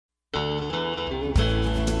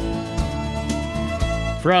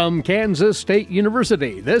From Kansas State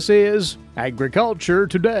University, this is Agriculture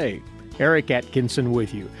Today. Eric Atkinson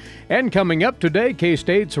with you. And coming up today,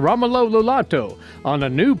 K-State's Romulo Lollato on a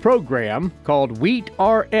new program called Wheat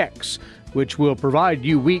RX, which will provide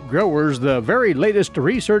you wheat growers the very latest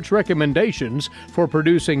research recommendations for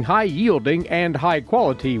producing high-yielding and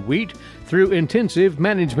high-quality wheat through intensive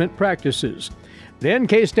management practices. Then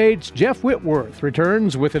K-State's Jeff Whitworth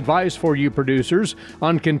returns with advice for you producers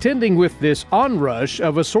on contending with this onrush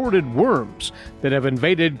of assorted worms that have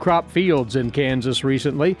invaded crop fields in Kansas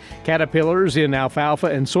recently, caterpillars in alfalfa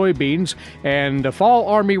and soybeans, and fall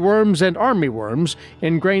armyworms and armyworms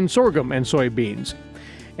in grain sorghum and soybeans.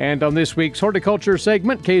 And on this week's horticulture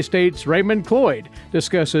segment, K-State's Raymond Cloyd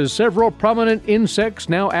discusses several prominent insects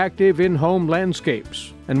now active in home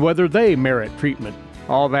landscapes and whether they merit treatment.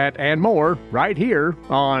 All that and more right here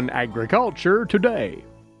on Agriculture Today.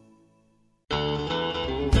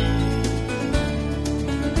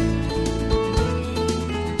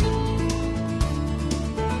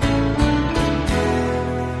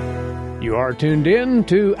 You are tuned in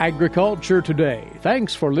to Agriculture Today.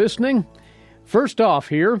 Thanks for listening. First off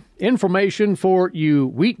here, information for you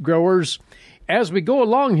wheat growers. As we go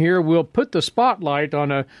along here, we'll put the spotlight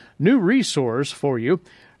on a new resource for you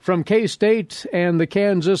from K-State and the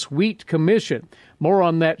Kansas Wheat Commission. More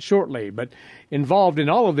on that shortly, but involved in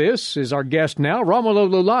all of this is our guest now, Romulo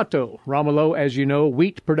Lollato. Romulo, as you know,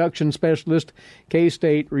 wheat production specialist,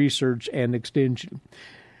 K-State Research and Extension.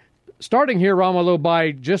 Starting here, Romulo, by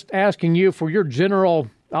just asking you for your general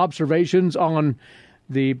observations on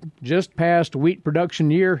the just past wheat production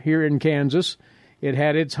year here in Kansas. It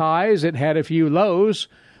had its highs, it had a few lows.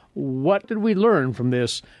 What did we learn from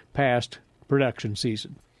this past production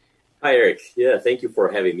season? Hi, Eric. Yeah, thank you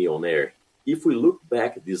for having me on air. If we look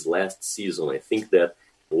back at this last season, I think that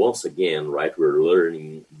once again, right, we're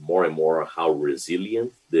learning more and more how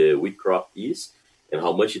resilient the wheat crop is and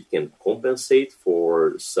how much it can compensate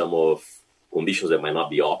for some of conditions that might not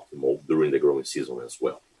be optimal during the growing season as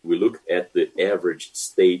well. We look at the average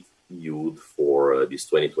state yield for this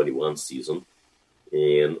 2021 season,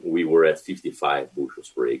 and we were at 55 bushels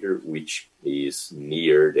per acre, which is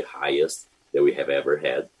near the highest that we have ever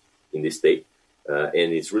had in the state. And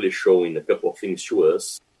it's really showing a couple of things to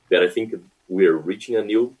us that I think we're reaching a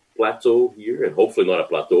new plateau here, and hopefully not a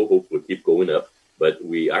plateau, hopefully keep going up, but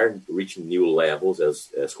we are reaching new levels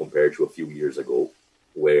as compared to a few years ago,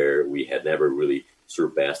 where we had never really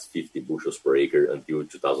surpassed 50 bushels per acre until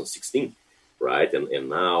 2016, right? And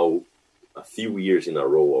now, a few years in a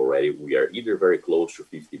row already, we are either very close to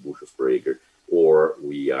 50 bushels per acre or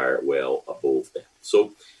we are well above that.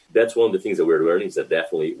 So that's one of the things that we're learning, is that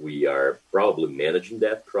definitely we are probably managing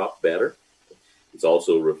that crop better. It's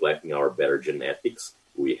also reflecting our better genetics.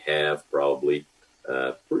 We have probably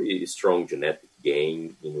a pretty strong genetic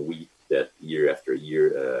gain in wheat that year after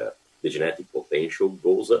year, the genetic potential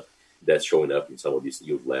goes up. That's showing up in some of these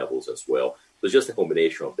yield levels as well. So it's just a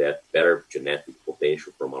combination of that better genetic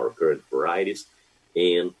potential from our current varieties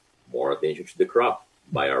and more attention to the crop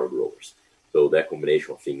by our growers. So that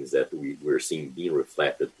combination of things that we're seeing being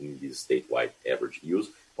reflected in these statewide average yields,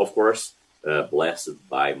 of course, blessed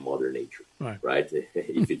by Mother Nature, right?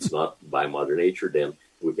 If it's not by Mother Nature, then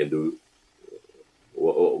we can do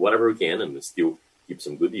whatever we can and still keep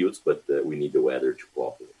some good yields, but we need the weather to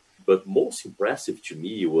cooperate. But most impressive to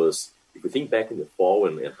me was, if we think back in the fall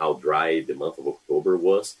and how dry the month of October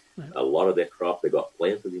was, a lot of that crop that got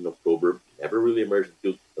planted in October never really emerged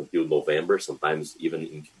until November, sometimes even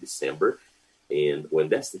into December. And when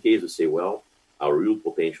that's the case, we say, well, our yield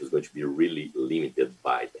potential is going to be really limited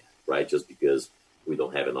by that, right? Just because we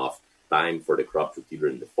don't have enough time for the crop to tiller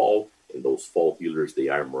in the fall, and those fall tillers, they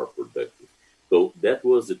are more productive. So that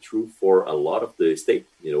was the truth for a lot of the state,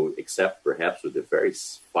 except perhaps with the very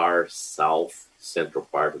far south central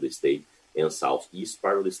part of the state and southeast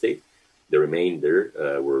part of the state. The remainder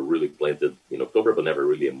were really planted in October, but never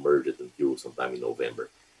really emerged until sometime in November.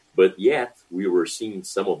 But yet, we were seeing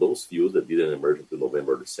some of those fields that didn't emerge until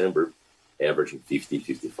November or December, averaging 50,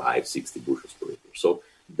 55, 60 bushels per acre. So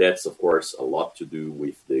that's, of course, a lot to do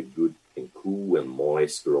with the good and cool and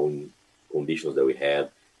moist growing conditions that we had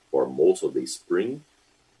for most of the spring.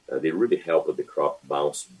 They really helped the crop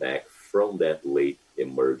bounce back from that late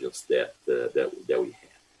emergence that we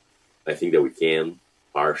had. I think that we can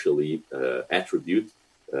partially attribute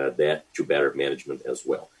that to better management as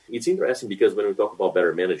well. It's interesting because when we talk about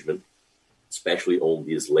better management, especially on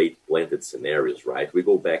these late planted scenarios, right, we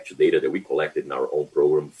go back to data that we collected in our own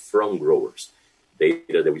program from growers,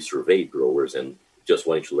 data that we surveyed growers and just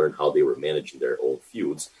wanted to learn how they were managing their own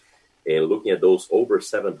fields. And looking at those over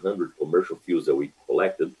 700 commercial fields that we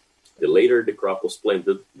collected, The later the crop was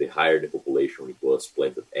planted, the higher the population it was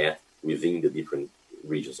planted at within the different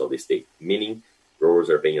regions of the state. Meaning, growers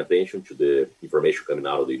are paying attention to the information coming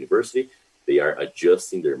out of the university. They are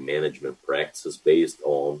adjusting their management practices based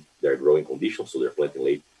on their growing conditions. So they're planting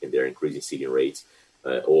late and they're increasing seeding rates.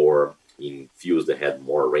 Or in fields that had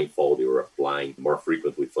more rainfall, they were applying more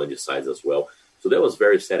frequently fungicides as well. So that was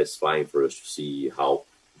very satisfying for us to see how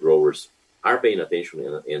growers are paying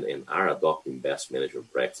attention and are adopting best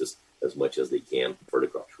management practices as much as they can for the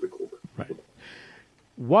crop to recover. Right.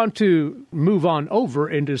 Want to move on over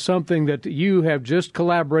into something that you have just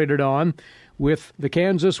collaborated on with the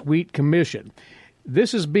Kansas Wheat Commission.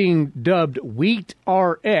 This is being dubbed Wheat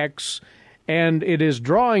RX, and it is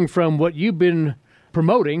drawing from what you've been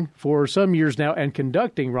promoting for some years now and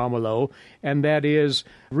conducting, Romulo, and that is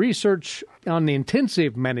research on the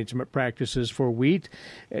intensive management practices for wheat.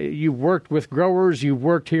 You've worked with growers, you've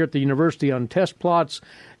worked here at the university on test plots,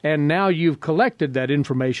 and now you've collected that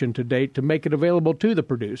information to date to make it available to the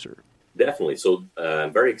producer. Definitely. So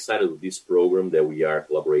I'm very excited with this program that we are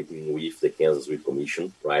collaborating with the Kansas Wheat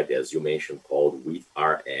Commission, right, as you mentioned, called Wheat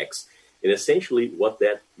RX. And essentially what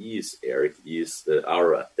that is, Eric, is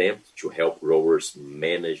our attempt to help growers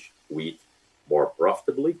manage wheat more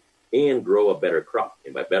profitably and grow a better crop.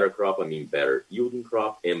 And by better crop, I mean better yielding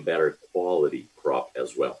crop and better quality crop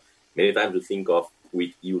as well. Many times we think of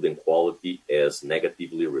wheat yield and quality as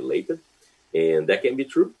negatively related, and that can be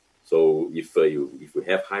true. So if we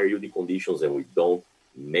have higher yielding conditions and we don't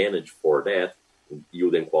manage for that,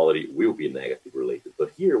 yield and quality will be negatively related.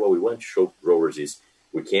 But here what we want to show growers is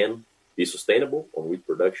we can be sustainable on wheat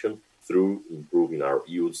production through improving our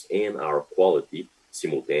yields and our quality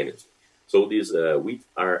simultaneously. So this Wheat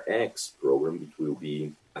RX program, it will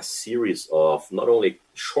be a series of not only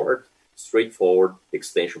short, straightforward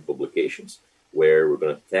extension publications where we're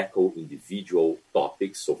going to tackle individual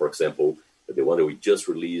topics. So, for example, the one that we just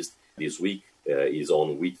released this week is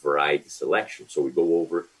on wheat variety selection. So we go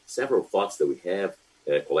over several thoughts that we have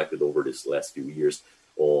collected over this last few years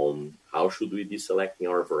on how should we be selecting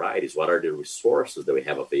our varieties, what are the resources that we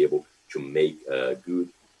have available to make a good,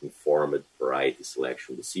 informed variety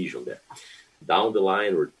selection decision there. Down the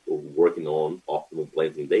line, we're working on optimum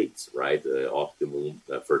planting dates, right? Optimum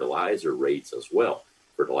fertilizer rates as well,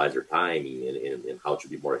 fertilizer timing, and how to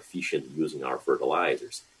be more efficient using our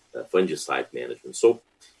fertilizers, fungicide management. So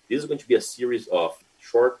this is going to be a series of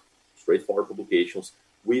short, straightforward publications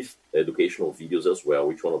with educational videos as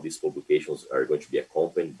well. Each one of these publications are going to be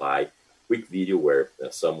accompanied by a quick video where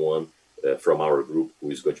someone from our group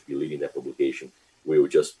who is going to be leading that publication will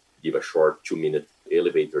just give a short 2-minute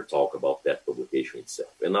elevator talk about that publication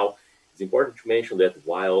itself. And now it's important to mention that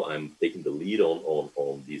while I'm taking the lead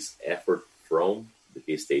on this effort from the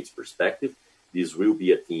K-State's perspective, this will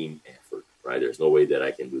be a team effort, right? There's no way that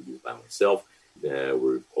I can do this by myself.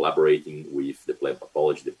 We're collaborating with the plant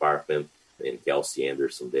pathology department, and Kelsey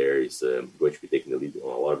Anderson there is going to be taking the lead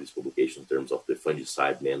on a lot of these publications in terms of the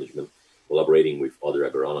fungicide management, collaborating with other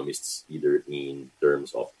agronomists, either in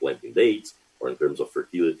terms of planting dates or in terms of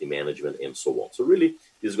fertility management and so on. So really,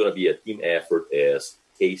 this is going to be a team effort as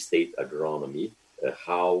K-State agronomy.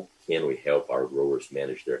 How can we help our growers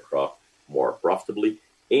manage their crop more profitably?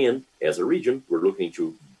 And as a region, we're looking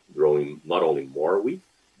to growing not only more wheat,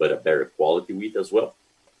 but a better quality wheat as well,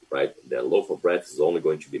 right? The loaf of bread is only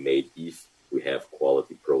going to be made if we have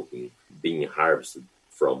quality protein being harvested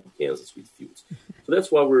from Kansas wheat fields. So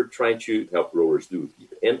that's what we're trying to help growers do here.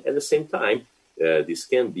 And at the same time, this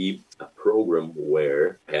can be a program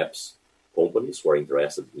where perhaps companies who are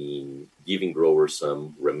interested in giving growers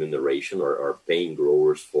some remuneration or paying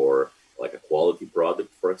growers for like a quality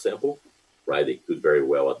product, for example, right? They could very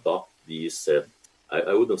well adopt this,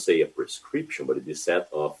 I wouldn't say a prescription, but this set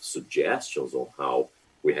of suggestions on how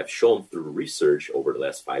we have shown through research over the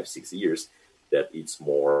last 5-6 years that it's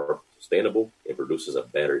more sustainable and produces a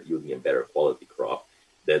better yielding and better quality crop,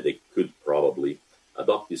 that they could probably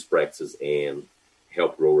adopt these practices and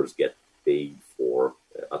help growers get paid for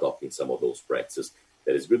adopting some of those practices.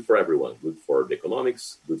 That is good for everyone, good for the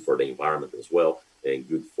economics, good for the environment as well, and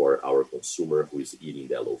good for our consumer who is eating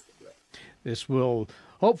that loaf of bread. This will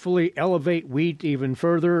hopefully elevate wheat even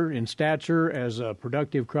further in stature as a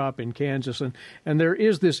productive crop in Kansas. And there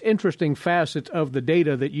is this interesting facet of the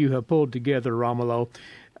data that you have pulled together, Romulo.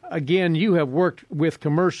 Again, you have worked with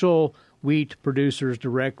commercial wheat producers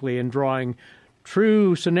directly and drawing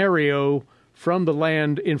true scenario from the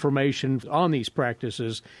land information on these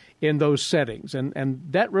practices in those settings. And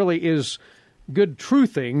that really is good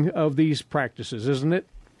truthing of these practices, isn't it?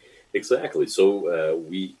 Exactly. So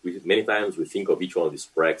we many times we think of each one of these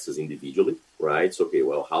practices individually, right? So, okay,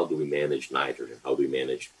 well, how do we manage nitrogen? How do we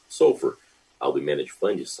manage sulfur? How do we manage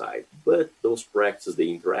fungicide? But those practices, they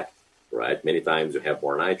interact, right? Many times you have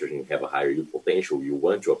more nitrogen, you have a higher yield potential. You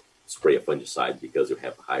want to spray a fungicide because you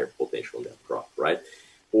have a higher potential in that crop, right?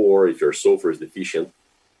 Or if your sulfur is deficient,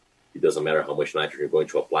 it doesn't matter how much nitrogen you're going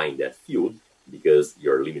to apply in that field because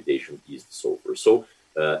your limitation is the sulfur. So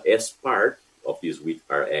as part of this wheat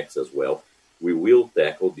RX as well, we will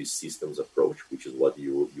tackle this systems approach, which is what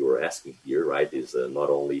you're asking here, right? Is not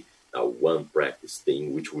only one practice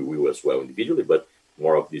thing, which we will as well individually, but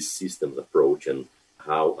more of this systems approach and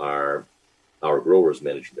how are our growers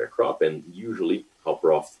managing their crop, and usually how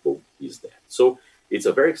profitable is that. So it's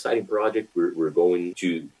a very exciting project. We're going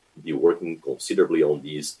to be working considerably on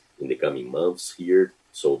this in the coming months here,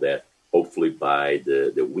 so that hopefully by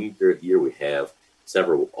the winter here we have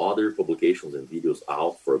several other publications and videos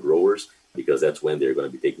out for growers, because that's when they're going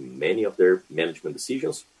to be taking many of their management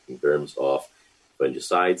decisions in terms of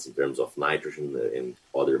fungicides, in terms of nitrogen and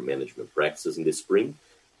other management practices in the spring.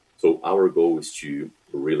 So our goal is to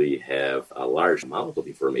really have a large amount of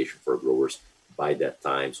information for growers by that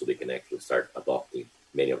time so they can actually start adopting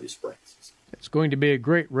many of these practices. It's going to be a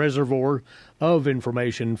great reservoir of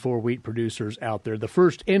information for wheat producers out there. The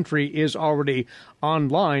first entry is already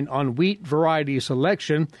online on wheat variety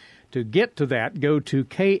selection. To get to that, go to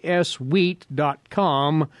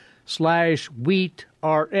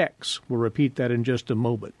kswheat.com/wheatrx. We'll repeat that in just a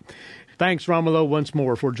moment. Thanks, Romulo, once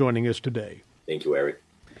more for joining us today. Thank you, Eric.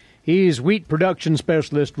 He's wheat production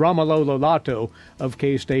specialist Romulo Lollato of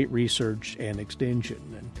K-State Research and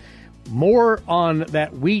Extension. And more on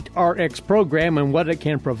that Wheat RX program and what it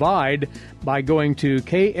can provide by going to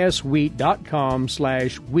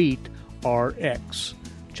kswheat.com/wheatrx.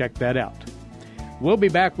 Check that out. We'll be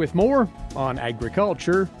back with more on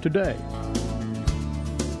Agriculture Today.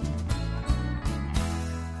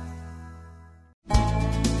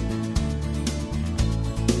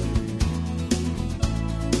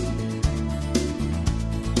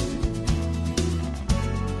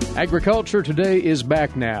 Agriculture Today is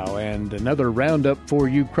back now, and another roundup for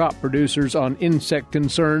you crop producers on insect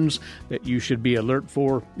concerns that you should be alert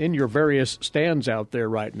for in your various stands out there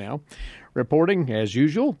right now. Reporting, as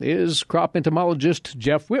usual, is crop entomologist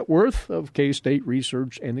Jeff Whitworth of K-State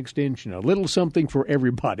Research and Extension. A little something for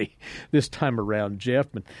everybody this time around, Jeff.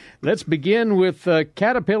 But let's begin with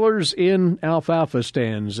caterpillars in alfalfa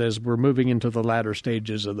stands as we're moving into the latter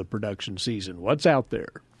stages of the production season. What's out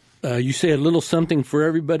there? You say a little something for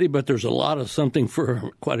everybody, but there's a lot of something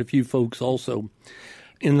for quite a few folks also.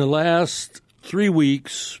 In the last 3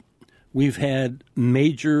 weeks, we've had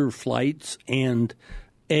major flights and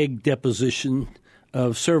egg deposition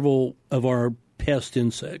of several of our pest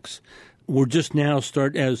insects. We're just now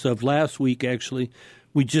as of last week actually,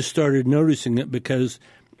 we just started noticing it because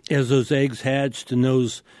as those eggs hatched and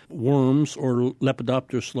those worms or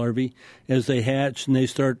Lepidopterus larvae, as they hatch and they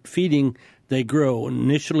start feeding, they grow. And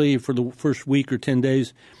initially, for the first week or 10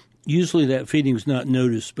 days, usually that feeding's not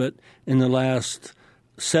noticed. But in the last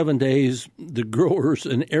 7 days, the growers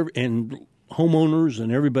and homeowners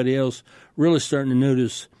and everybody else really starting to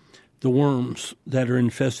notice the worms that are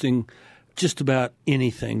infesting just about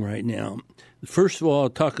anything right now. First of all, I'll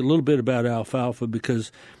talk a little bit about alfalfa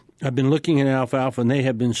because I've been looking at alfalfa, and they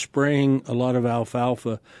have been spraying a lot of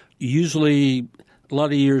alfalfa. Usually, a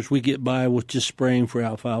lot of years we get by with just spraying for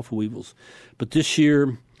alfalfa weevils. But this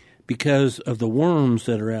year, because of the worms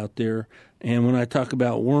that are out there, and when I talk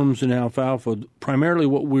about worms in alfalfa, primarily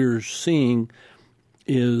what we're seeing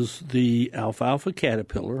is the alfalfa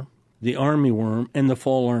caterpillar, the armyworm, and the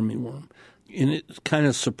fall armyworm. And it's kind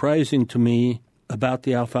of surprising to me about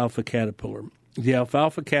the alfalfa caterpillar. The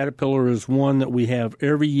alfalfa caterpillar is one that we have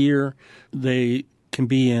every year. They can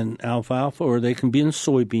be in alfalfa or they can be in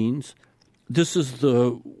soybeans. This is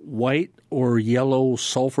the white or yellow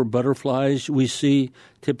sulfur butterflies we see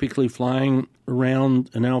typically flying around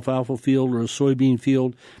an alfalfa field or a soybean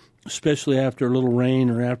field, especially after a little rain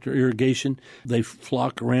or after irrigation. They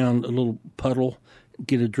flock around a little puddle,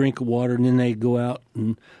 get a drink of water, and then they go out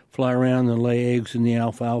and fly around and lay eggs in the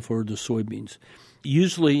alfalfa or the soybeans.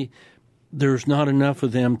 Usually there's not enough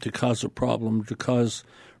of them to cause a problem, to cause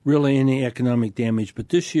really any economic damage. But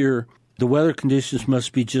this year, the weather conditions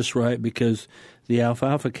must be just right because the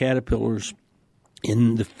alfalfa caterpillars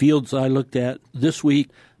in the fields I looked at this week,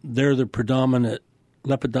 they're the predominant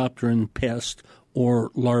lepidopteran pest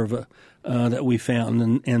or larva that we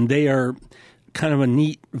found. And they are kind of a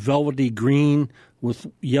neat velvety green with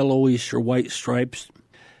yellowish or white stripes.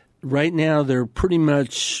 Right now, they're pretty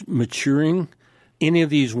much maturing. any of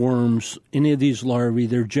these worms, any of these larvae,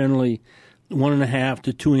 they're generally 1.5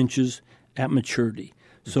 to 2 inches at maturity.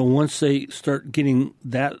 So once they start getting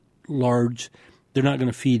that large, they're not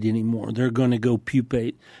going to feed anymore. They're going to go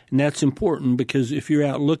pupate. And that's important because if you're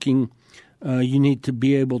out looking, you need to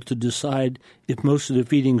be able to decide if most of the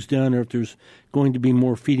feeding's done or if there's going to be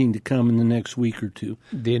more feeding to come in the next week or two.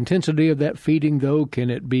 The intensity of that feeding, though, can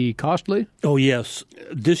it be costly? Oh, yes.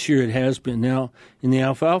 This year it has been. Now, in the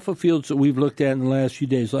alfalfa fields that we've looked at in the last few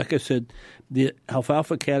days, like I said, the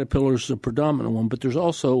alfalfa caterpillar is the predominant one, but there's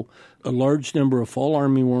also a large number of fall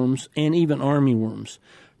armyworms and even armyworms.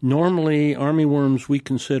 Normally, armyworms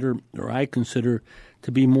I consider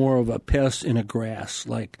to be more of a pest in a grass,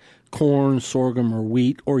 like corn, sorghum, or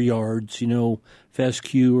wheat, or yards,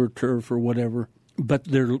 fescue or turf or whatever. But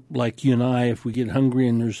they're like you and I, if we get hungry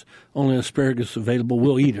and there's only asparagus available,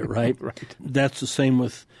 we'll eat it, right? Right. That's the same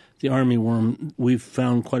with the armyworm. We've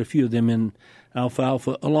found quite a few of them in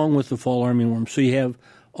alfalfa, along with the fall armyworm. So you have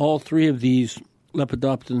all three of these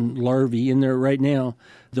lepidopteran larvae in there right now.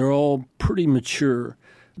 They're all pretty mature.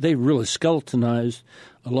 They've really skeletonized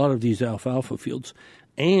a lot of these alfalfa fields.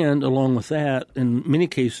 And along with that, in many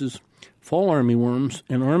cases, fall armyworms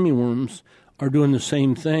and armyworms are doing the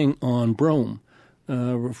same thing on brome.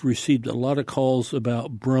 We've received a lot of calls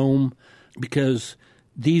about brome because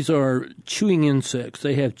these are chewing insects.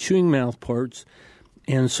 They have chewing mouth parts,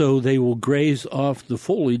 and so they will graze off the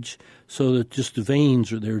foliage so that just the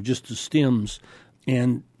veins are there, just the stems.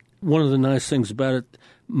 And one of the nice things about it,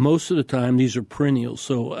 most of the time these are perennials.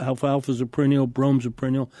 So alfalfa's a perennial, brome's a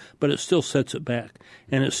perennial, but it still sets it back.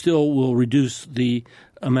 And it still will reduce the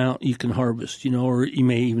amount you can harvest, or you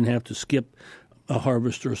may even have to skip a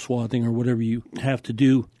harvest or a swathing or whatever you have to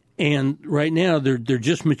do. And right now they're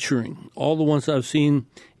just maturing. All the ones I've seen,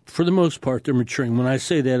 for the most part, they're maturing. When I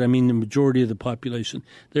say that, I mean the majority of the population.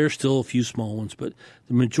 There are still a few small ones, but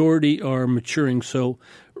the majority are maturing. So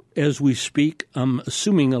as we speak, I'm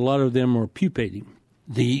assuming a lot of them are pupating.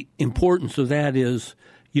 The importance of that is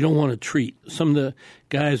you don't want to treat. Some of the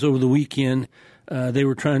guys over the weekend, they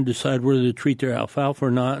were trying to decide whether to treat their alfalfa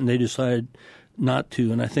or not, and they decided not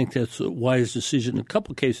to, and I think that's a wise decision. In a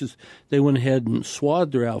couple of cases, they went ahead and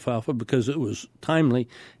swathed their alfalfa because it was timely,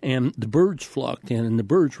 and the birds flocked in, and the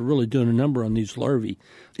birds were really doing a number on these larvae,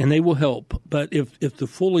 and they will help. But if the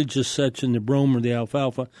foliage is such in the brome or the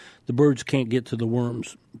alfalfa, the birds can't get to the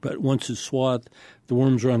worms. But once it's swathed, the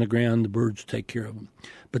worms are on the ground, the birds take care of them.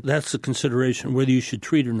 But that's the consideration, whether you should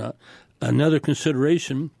treat or not. Another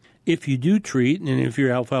consideration, if you do treat, and if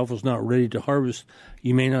your alfalfa is not ready to harvest,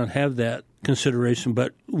 you may not have that consideration.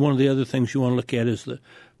 But one of the other things you want to look at is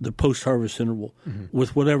the post-harvest interval. Mm-hmm.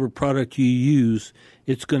 With whatever product you use,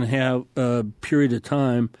 it's going to have a period of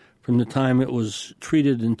time from the time it was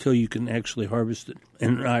treated until you can actually harvest it.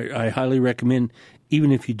 And I highly recommend,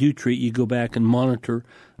 even if you do treat, you go back and monitor,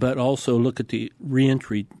 but also look at the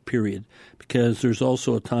reentry period, because there's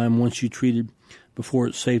also a time once you treated before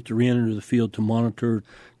it's safe to reenter the field to monitor,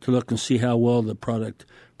 to look and see how well the product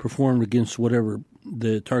performed against whatever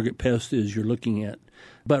the target pest is you're looking at.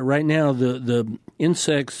 But right now, the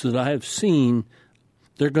insects that I have seen,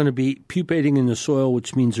 they're going to be pupating in the soil,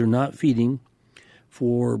 which means they're not feeding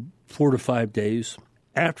for 4 to 5 days.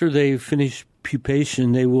 After they finish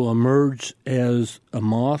pupation, they will emerge as a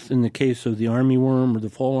moth in the case of the armyworm or the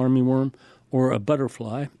fall armyworm, or a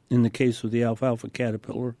butterfly in the case of the alfalfa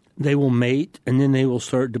caterpillar. They will mate, and then they will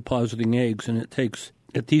start depositing eggs, and it takes,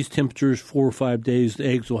 at these temperatures, 4 or 5 days, the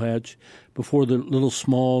eggs will hatch before the little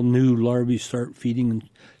small new larvae start feeding and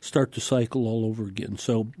start to cycle all over again.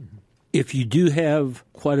 So if you do have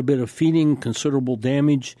quite a bit of feeding, considerable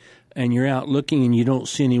damage, and you're out looking and you don't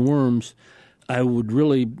see any worms, I would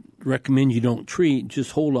really recommend you don't treat.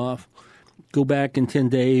 Just hold off. Go back in 10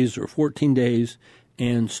 days or 14 days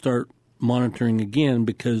and start monitoring again,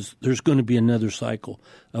 because there's going to be another cycle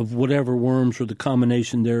of whatever worms or the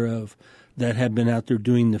combination thereof that have been out there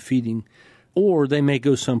doing the feeding. Or they may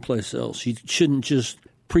go someplace else. You shouldn't just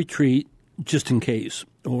pre-treat just in case,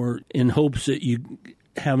 or in hopes that you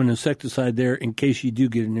have an insecticide there in case you do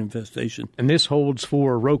get an infestation. And this holds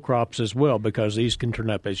for row crops as well, because these can turn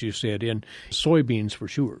up, as you said, in soybeans for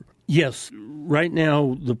sure. Yes. Right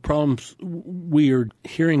now, the problems we are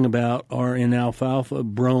hearing about are in alfalfa,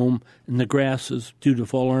 brome, and the grasses due to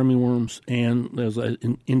fall armyworms and, as I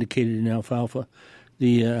indicated in alfalfa,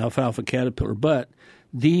 the alfalfa caterpillar. But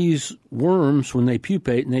these worms, when they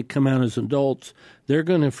pupate and they come out as adults, they're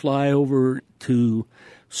going to fly over to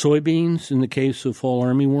soybeans in the case of fall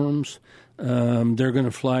armyworms. They're going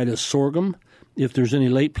to fly to sorghum, if there's any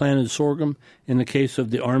late planted sorghum, in the case of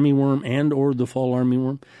the armyworm and or the fall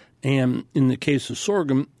armyworm. And in the case of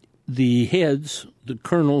sorghum, the heads, the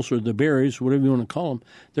kernels or the berries, whatever you want to call them,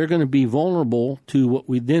 they're going to be vulnerable to what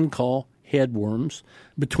we then call headworms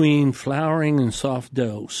between flowering and soft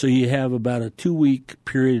dough. So you have about a 2-week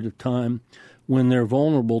period of time when they're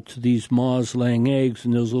vulnerable to these moths laying eggs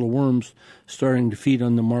and those little worms starting to feed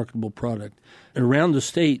on the marketable product. Around the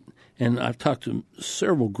state, and I've talked to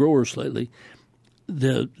several growers lately,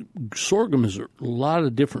 the sorghum is a lot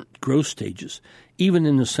of different growth stages, even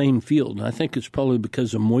in the same field. And I think it's probably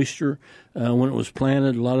because of moisture. When it was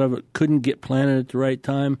planted, a lot of it couldn't get planted at the right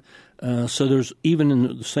time. So there's, even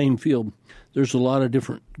in the same field, there's a lot of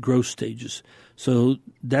different growth stages. So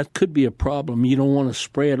that could be a problem. You don't want to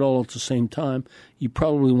spray it all at the same time. You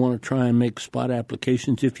probably want to try and make spot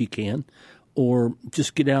applications if you can, or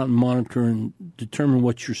just get out and monitor and determine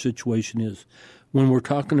what your situation is. When we're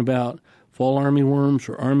talking about fall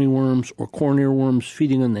armyworms or corn earworms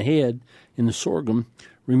feeding on the head in the sorghum,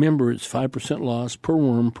 remember it's 5% loss per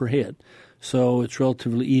worm per head. So it's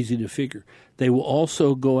relatively easy to figure. They will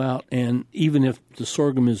also go out, and even if the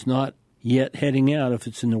sorghum is not yet heading out, if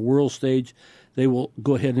it's in the whorl stage, they will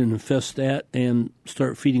go ahead and infest that and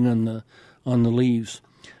start feeding on the leaves.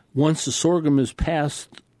 Once the sorghum is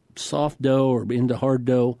past soft dough or into hard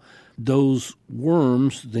dough, those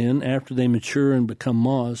worms then, after they mature and become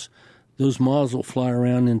moths, those moths will fly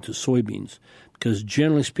around into soybeans. Because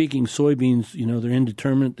generally speaking, soybeans, they're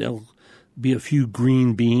indeterminate. They'll be a few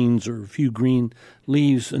green beans or a few green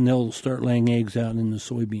leaves, and they'll start laying eggs out in the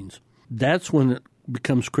soybeans. That's when it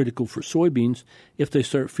becomes critical for soybeans if they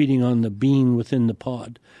start feeding on the bean within the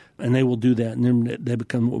pod. And they will do that, and then they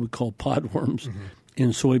become what we call pod worms in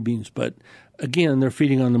soybeans. But again, they're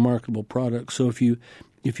feeding on the marketable product. So if you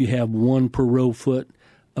have one per row foot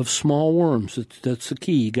of small worms, that's the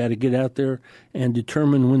key. You got to get out there and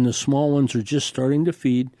determine when the small ones are just starting to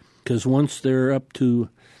feed, because once they're up to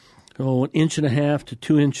 1.5 to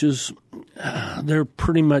 2 inches, they're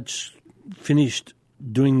pretty much finished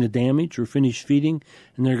doing the damage or finished feeding,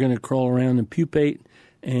 and they're going to crawl around and pupate,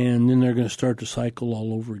 and then they're going to start the cycle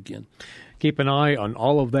all over again. Keep an eye on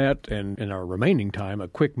all of that, and in our remaining time, a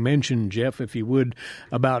quick mention, Jeff, if you would,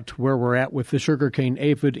 about where we're at with the sugarcane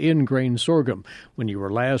aphid in grain sorghum. When you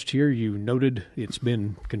were last here, you noted it's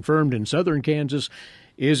been confirmed in southern Kansas.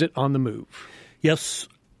 Is it on the move? Yes,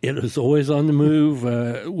 it is always on the move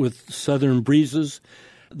with southern breezes.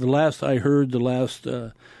 The last I heard, the last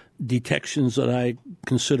detections that I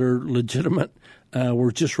consider legitimate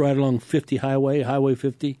were just right along Highway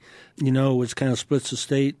 50, which kind of splits the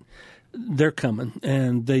state. They're coming,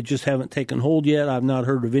 and they just haven't taken hold yet. I've not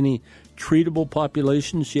heard of any treatable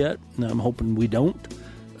populations yet, and I'm hoping we don't,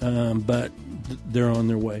 but they're on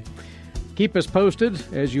their way. Keep us posted,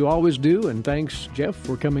 as you always do, and thanks, Jeff,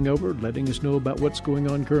 for coming over and letting us know about what's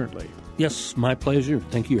going on currently. Yes, my pleasure.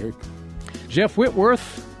 Thank you, Eric. Jeff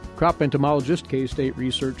Whitworth, crop entomologist, K-State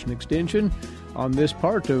Research and Extension, on this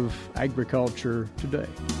part of Agriculture Today.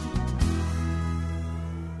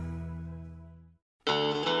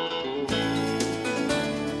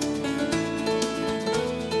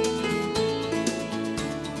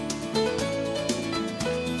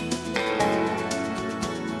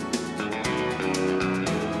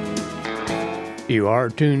 You are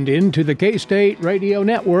tuned in to the K-State Radio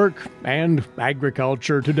Network and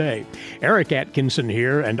Agriculture Today. Eric Atkinson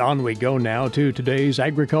here, and on we go now to today's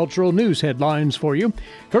agricultural news headlines for you,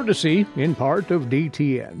 courtesy in part of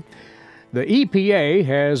DTN. The EPA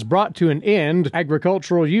has brought to an end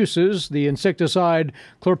agricultural uses the insecticide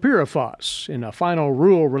chlorpyrifos. In a final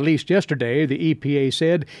rule released yesterday, the EPA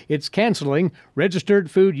said it's canceling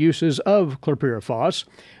registered food uses of chlorpyrifos.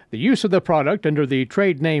 The use of the product under the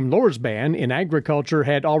trade name Lorsban in agriculture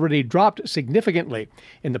had already dropped significantly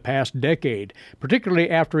in the past decade, particularly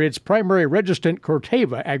after its primary registrant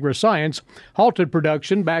Corteva Agriscience halted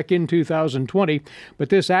production back in 2020. But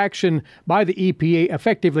this action by the EPA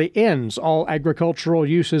effectively ends all agricultural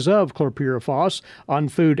uses of chlorpyrifos on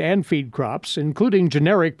food and feed crops, including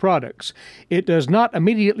generic products. It does not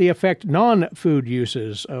immediately affect non-food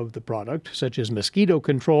uses of the product, such as mosquito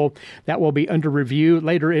control. That will be under review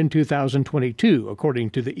later in 2022, according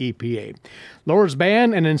to the EPA.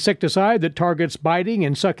 Lorsban, an insecticide that targets biting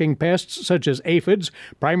and sucking pests such as aphids,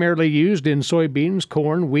 primarily used in soybeans,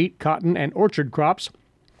 corn, wheat, cotton, and orchard crops,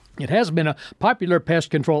 It has been a popular pest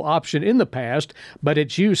control option in the past, but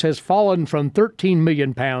its use has fallen from 13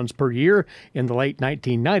 million pounds per year in the late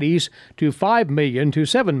 1990s to 5 million to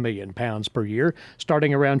 7 million pounds per year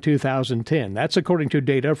starting around 2010. That's according to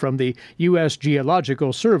data from the U.S.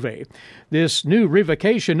 Geological Survey. This new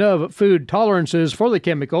revocation of food tolerances for the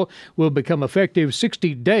chemical will become effective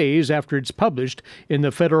 60 days after it's published in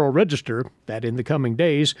the Federal Register, that in the coming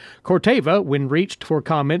days. Corteva, when reached for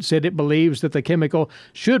comment, said it believes that the chemical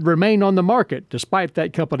should remain on the market despite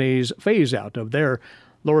that company's phase-out of their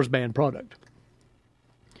Lorsban product.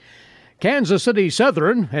 Kansas City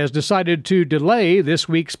Southern has decided to delay this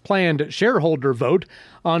week's planned shareholder vote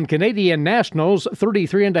on Canadian National's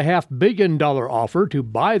 $33.5 billion offer to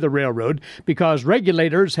buy the railroad because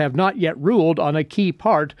regulators have not yet ruled on a key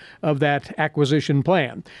part of that acquisition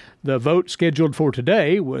plan. The vote scheduled for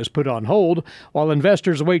today was put on hold while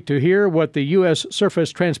investors wait to hear what the U.S.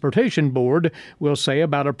 Surface Transportation Board will say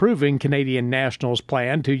about approving Canadian National's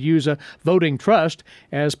plan to use a voting trust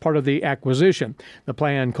as part of the acquisition. The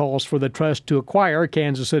plan calls for the trust to acquire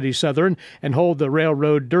Kansas City Southern and hold the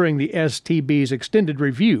railroad during the STB's extended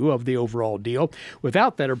review of the overall deal.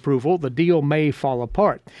 Without that approval, the deal may fall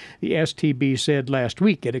apart. The STB said last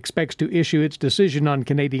week it expects to issue its decision on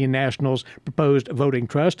Canadian National's proposed voting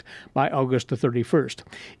trust by August the 31st.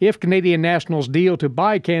 If Canadian National's deal to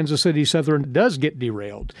buy Kansas City Southern does get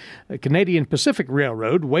derailed, the Canadian Pacific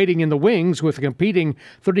Railroad, waiting in the wings with a competing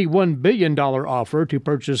 $31 billion offer to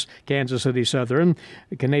purchase Kansas City Southern,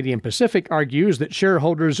 the Canadian Pacific argues that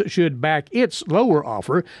shareholders should back its lower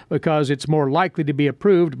offer because it's more likely to be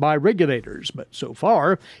approved by regulators. But so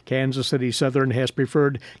far, Kansas City Southern has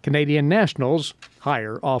preferred Canadian National's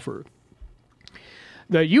higher offer.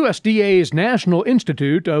 The USDA's National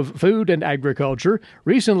Institute of Food and Agriculture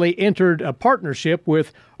recently entered a partnership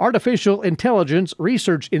with artificial intelligence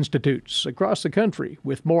research institutes across the country.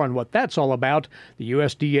 With more on what that's all about, the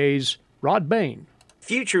USDA's Rod Bain.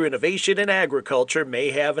 Future innovation in agriculture may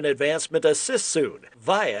have an advancement assist soon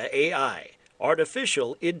via AI.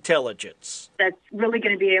 Artificial intelligence. That's really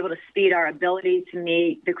going to be able to speed our ability to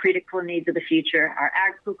meet the critical needs of the future, our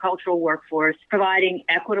agricultural workforce, providing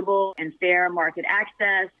equitable and fair market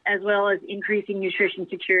access, as well as increasing nutrition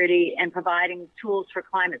security and providing tools for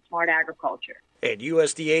climate-smart agriculture. And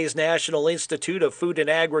USDA's National Institute of Food and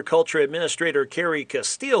Agriculture Administrator Carrie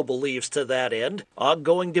Castile believes to that end,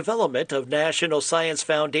 ongoing development of National Science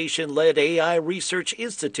Foundation-led AI research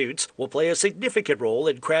institutes will play a significant role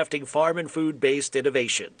in crafting farm and food-based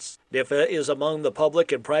innovations. NIFA is among the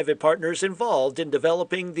public and private partners involved in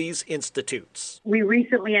developing these institutes. We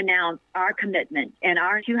recently announced our commitment and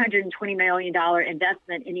our $220 million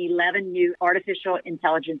investment in 11 new artificial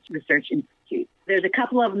intelligence research institutes. There's a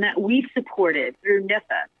couple of them that we've supported through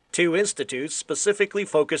NIFA. 2 institutes specifically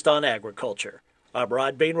focused on agriculture. I'm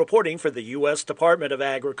Rod Bain reporting for the U.S. Department of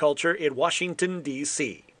Agriculture in Washington,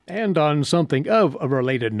 D.C. And on something of a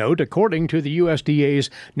related note, according to the USDA's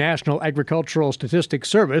National Agricultural Statistics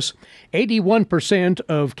Service, 81%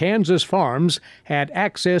 of Kansas farms had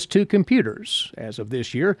access to computers as of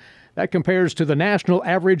this year. That compares to the national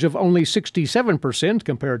average of only 67%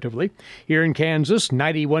 comparatively. Here in Kansas,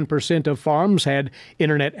 91% of farms had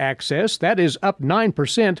internet access. That is up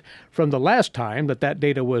 9% from the last time that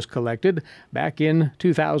data was collected back in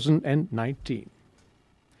 2019.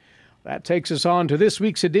 That takes us on to this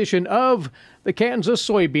week's edition of the Kansas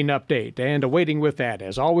Soybean Update. And awaiting with that,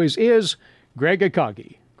 as always, is Greg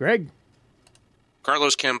Akagi. Greg?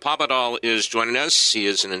 Carlos Campopadal is joining us. He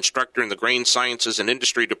is an instructor in the Grain Sciences and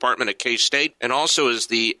Industry Department at K-State and also is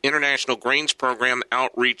the International Grains Program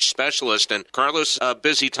Outreach Specialist. And Carlos, a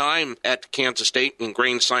busy time at Kansas State in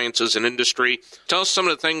Grain Sciences and Industry. Tell us some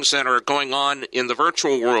of the things that are going on in the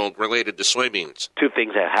virtual world related to soybeans. 2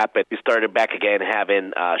 things have happened. We started back again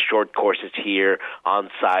having short courses here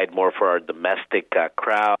on site, more for our domestic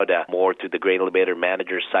crowd, more to the grain elevator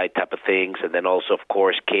manager side type of things, and then also, of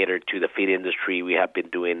course, catered to the feed industry. We have been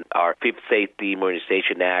doing our Fifth Safety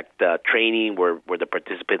Modernization Act training where the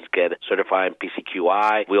participants get certified in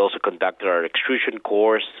PCQI. We also conducted our extrusion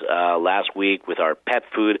course last week with our pet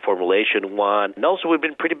food formulation one. And also we've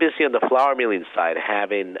been pretty busy on the flour milling side,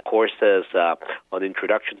 having courses on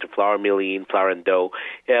introduction to flour milling, flour and dough,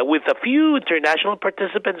 with a few international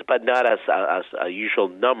participants, but not as usual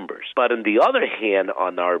numbers. But on the other hand,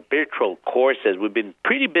 on our virtual courses, we've been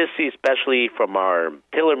pretty busy, especially from our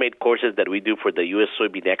tailor-made courses that we do for the the U.S.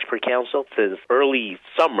 Soybean Expert Council. Since early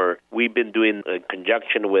summer, we've been doing, in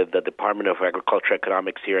conjunction with the Department of Agriculture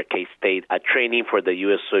Economics here at K-State, a training for the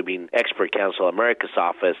U.S. Soybean Expert Council Americas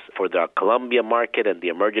office for the Colombia market and the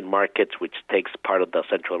emerging markets, which takes part of the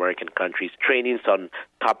Central American countries, trainings on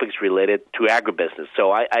topics related to agribusiness. So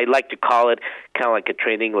I like to call it kind of like a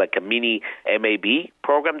training, like a mini MAB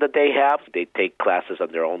program that they have. They take classes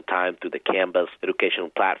on their own time through the Canvas educational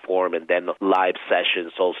platform, and then live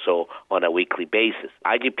sessions also on a weekly basis.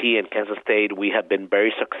 IGP and Kansas State, we have been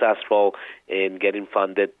very successful in getting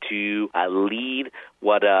funded to lead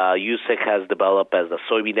what USEC has developed as the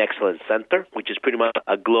Soybean Excellence Center, which is pretty much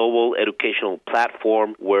a global educational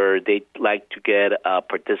platform where they like to get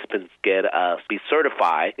participants be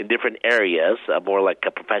certified in different areas, more like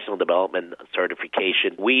a professional development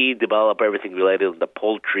certification. We develop everything related to the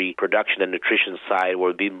poultry production and nutrition side.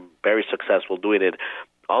 We've been very successful doing it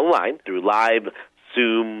online through live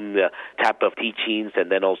Zoom type of teachings, and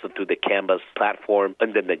then also through the Canvas platform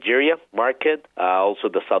in the Nigeria market, also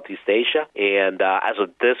the Southeast Asia. And as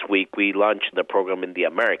of this week, we launched the program in the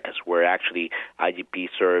Americas, where actually IGP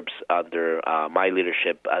serves under my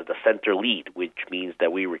leadership as the center lead, which means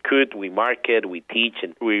that we recruit, we market, we teach,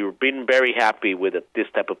 and we've been very happy with this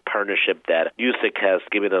type of partnership that USEC has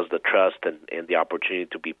given us the trust and the opportunity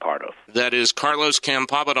to be part of. That is Carlos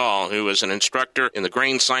Campabadal, who is an instructor in the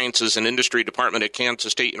Grain Sciences and Industry Department at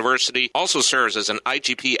Kansas State University, also serves as an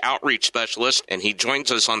IGP outreach specialist, and he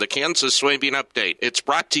joins us on the Kansas Soybean Update. It's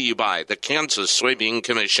brought to you by the Kansas Soybean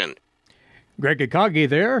Commission. Greg Akagi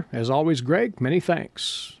there. As always, Greg, many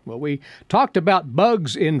thanks. Well, we talked about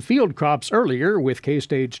bugs in field crops earlier with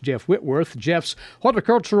K-State's Jeff Whitworth. Jeff's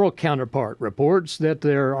horticultural counterpart reports that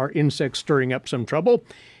there are insects stirring up some trouble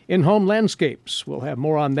in home landscapes. We'll have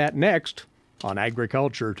more on that next on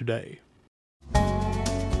Agriculture Today.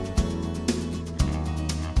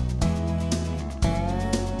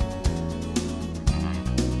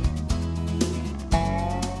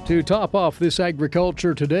 To top off this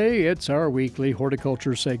Agriculture Today, it's our weekly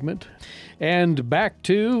horticulture segment. And back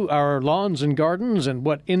to our lawns and gardens and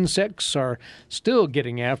what insects are still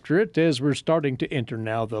getting after it as we're starting to enter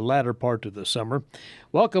now the latter part of the summer.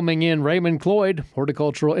 Welcoming in Raymond Cloyd,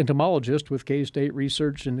 horticultural entomologist with K-State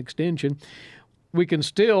Research and Extension. We can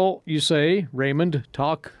still, you say, Raymond,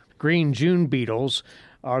 talk green June beetles.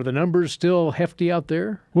 Are the numbers still hefty out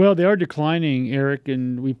there? Well, they are declining, Eric,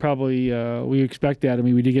 and we probably we expect that. I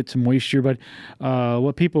mean, we did get some moisture, but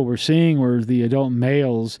what people were seeing were the adult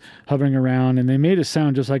males hovering around, and they made a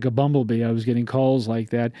sound just like a bumblebee. I was getting calls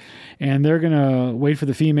like that, and they're going to wait for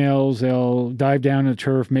the females. They'll dive down in the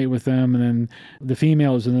turf, mate with them, and then the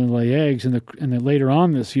females and then lay eggs. And then later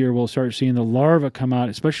on this year, we'll start seeing the larvae come out,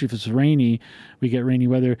 especially if it's rainy. We get rainy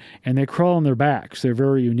weather, and they crawl on their backs. They're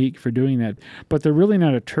very unique for doing that, but they're really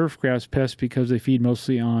not a turf grass pest because they feed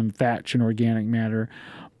mostly on thatch and organic matter.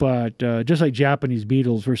 But just like Japanese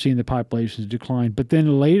beetles, we're seeing the populations decline. But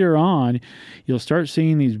then later on, you'll start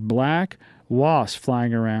seeing these black wasps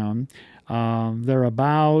flying around. They're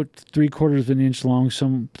about 3/4 of an inch long,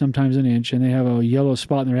 sometimes an inch, and they have a yellow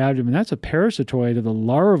spot in their abdomen. That's a parasitoid of the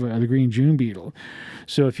larva of the green June beetle.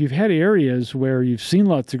 So if you've had areas where you've seen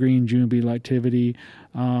lots of green June beetle activity,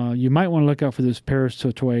 you might want to look out for this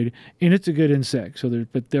parasitoid, and it's a good insect. So,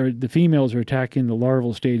 the females are attacking the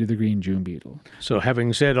larval state of the green June beetle. So,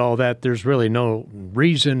 having said all that, there's really no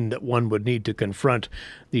reason that one would need to confront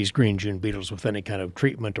these green June beetles with any kind of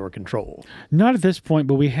treatment or control. Not at this point,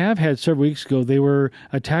 but we have had several weeks ago. They were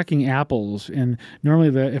attacking apples, and normally,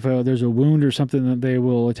 if there's a wound or something, they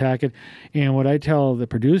will attack it. And what I tell the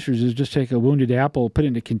producers is just take a wounded apple, put it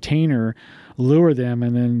in a container, lure them,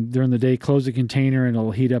 and then during the day close the container and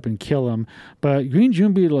it'll heat up and kill them. But green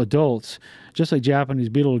June beetle adults, just like Japanese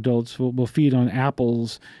beetle adults, will feed on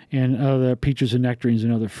apples and other peaches and nectarines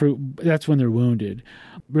and other fruit. That's when they're wounded.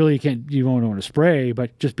 Really, you won't want to spray,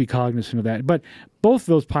 but just be cognizant of that. But both of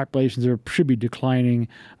those populations should be declining,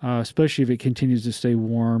 especially if it continues to stay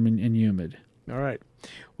warm and humid. All right.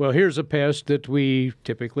 Well, here's a pest that we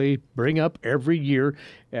typically bring up every year.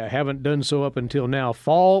 Haven't done so up until now.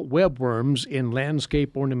 Fall webworms in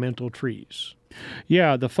landscape ornamental trees.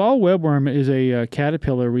 Yeah, the fall webworm is a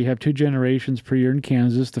caterpillar. We have 2 generations per year in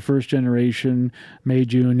Kansas. The first generation, May,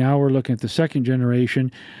 June. Now we're looking at the second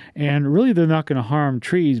generation. And really, they're not going to harm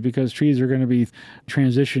trees because trees are going to be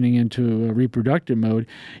transitioning into a reproductive mode.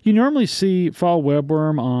 You normally see fall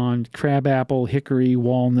webworm on crabapple, hickory,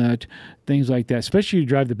 walnut, things like that. Especially if you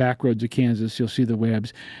drive the back roads of Kansas, you'll see the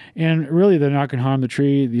webs. And really, they're not going to harm the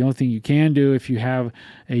tree. The only thing you can do if you have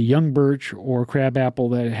a young birch or crabapple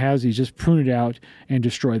that has these, just prune it out out and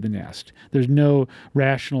destroy the nest. There's no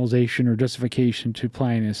rationalization or justification to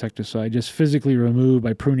apply an insecticide. Just physically remove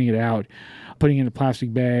by pruning it out, putting it in a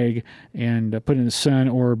plastic bag, and put it in the sun,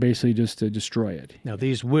 or basically just to destroy it. Now,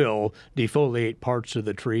 these will defoliate parts of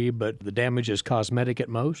the tree, but the damage is cosmetic at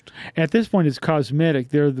most? At this point, it's cosmetic.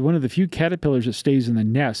 They're one of the few caterpillars that stays in the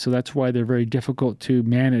nest, so that's why they're very difficult to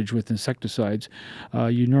manage with insecticides.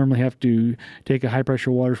 You normally have to take a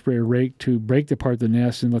high-pressure water spray or rake to break apart the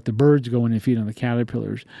nest and let the birds go in and feed on the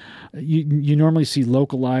caterpillars. You normally see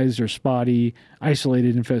localized or spotty,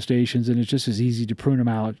 isolated infestations, and it's just as easy to prune them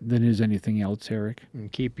out than it is anything else, Eric.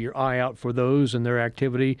 And keep your eye out for those and their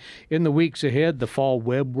activity. In the weeks ahead, the fall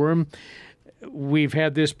webworm. We've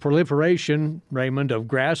had this proliferation, Raymond, of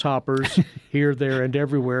grasshoppers here, there, and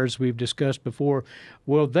everywhere, as we've discussed before.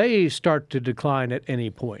 Will they start to decline at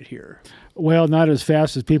any point here? Well, not as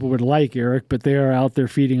fast as people would like, Eric, but they are out there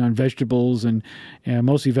feeding on vegetables and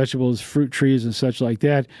mostly vegetables, fruit trees, and such like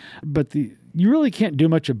that. But you really can't do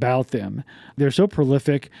much about them. They're so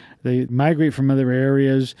prolific. They migrate from other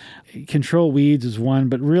areas. Control weeds is one,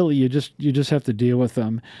 but really you just have to deal with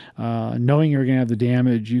them, knowing you're going to have the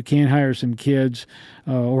damage. You can't hire some kids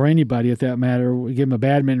or anybody, at that matter, give them a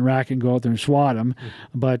badminton racket and go out there and swat them.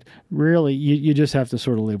 But really, you just have to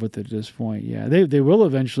sort of live with it at this point. Yeah, they will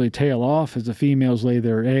eventually tail off as the females lay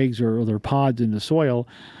their eggs or their pods in the soil.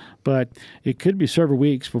 But it could be several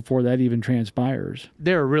weeks before that even transpires.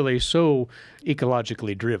 They're really so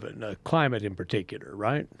ecologically driven, climate in particular,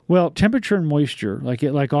 right? Well, temperature and moisture,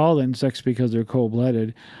 like all insects, because they're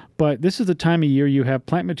cold-blooded. But this is the time of year you have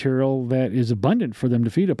plant material that is abundant for them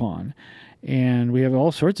to feed upon. And we have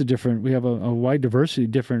all sorts of we have a wide diversity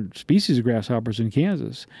of different species of grasshoppers in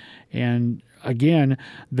Kansas. And again,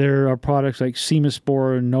 there are products like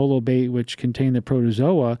Semaspore and Nolobait, which contain the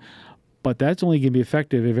protozoa, but that's only going to be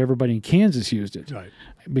effective if everybody in Kansas used it, right?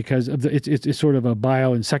 Because of it's sort of a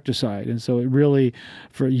bioinsecticide, and so it really,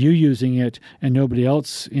 for you using it and nobody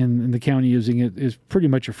else in the county using it, is pretty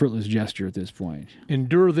much a fruitless gesture at this point.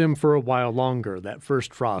 Endure them for a while longer. That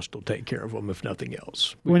first frost will take care of them, if nothing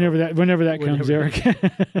else. Whenever that comes, Eric.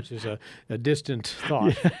 Which is a distant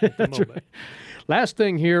thought at the moment. Right. Last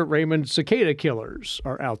thing here, Raymond, cicada killers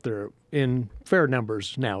are out there in fair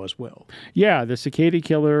numbers now as well. Yeah, the cicada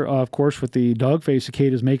killer, of course, with the dog-faced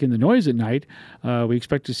cicadas making the noise at night, we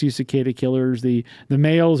expect to see cicada killers. The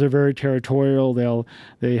males are very territorial.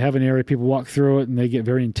 They have an area, people walk through it, and they get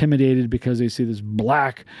very intimidated because they see this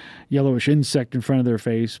black, yellowish insect in front of their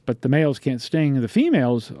face. But the males can't sting. The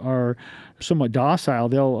females are somewhat docile.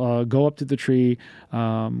 They'll go up to the tree,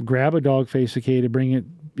 grab a dog-faced cicada, bring it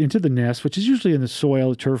into the nest, which is usually in the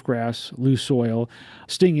soil, turf grass, loose soil,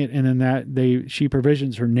 sting it, and then she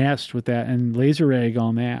provisions her nest with that and lays her egg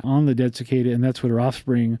on the dead cicada, and that's what her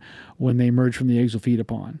offspring, when they emerge from the eggs, will feed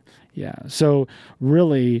upon. Yeah, so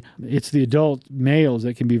really, it's the adult males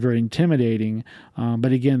that can be very intimidating,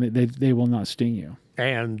 but again, they will not sting you.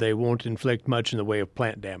 And they won't inflict much in the way of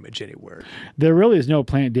plant damage anywhere. There really is no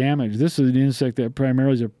plant damage. This is an insect that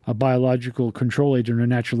primarily is a biological control agent or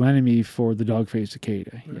natural enemy for the dog-faced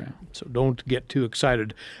cicada. Yeah. So don't get too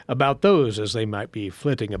excited about those, as they might be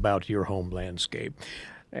flitting about your home landscape.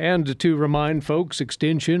 And to remind folks,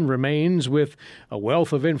 Extension remains with a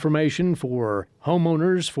wealth of information for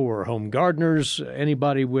homeowners, for home gardeners,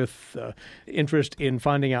 anybody with interest in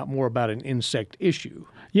finding out more about an insect issue.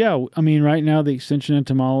 Yeah, I mean, right now, the Extension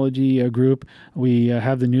Entomology group, we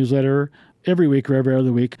have the newsletter every week or every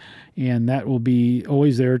other week, and that will be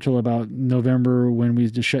always there till about November, when we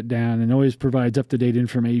just shut down, and always provides up-to-date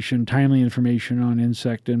information, timely information on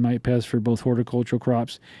insect and mite pests for both horticultural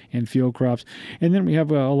crops and field crops. And then we have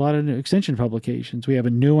a lot of extension publications. We have a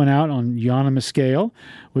new one out on Euonymus scale,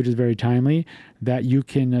 which is very timely, that you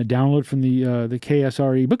can download from the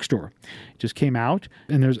KSRE bookstore. It just came out,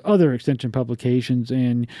 and there's other extension publications,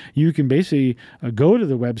 and you can basically go to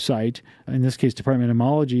the website, in this case Department of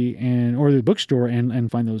Entomology, or the bookstore, and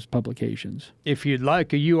find those publications. If you'd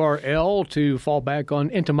like a URL to fall back on,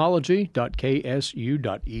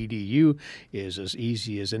 entomology.ksu.edu is as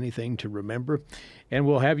easy as anything to remember. And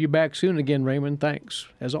we'll have you back soon again, Raymond. Thanks,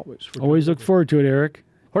 as always. Always look forward to it, Eric.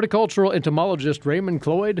 Horticultural entomologist Raymond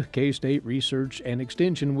Cloyd, K-State Research and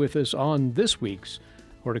Extension, with us on this week's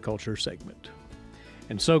Horticulture segment.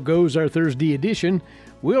 And so goes our Thursday edition.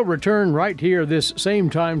 We'll return right here this same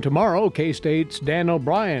time tomorrow. K-State's Dan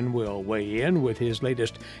O'Brien will weigh in with his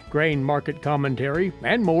latest grain market commentary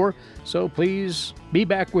and more, so please be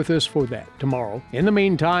back with us for that tomorrow. In the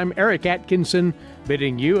meantime, Eric Atkinson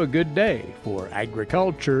bidding you a good day for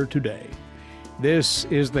Agriculture Today. This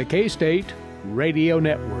is the K-State Radio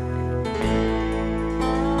Network.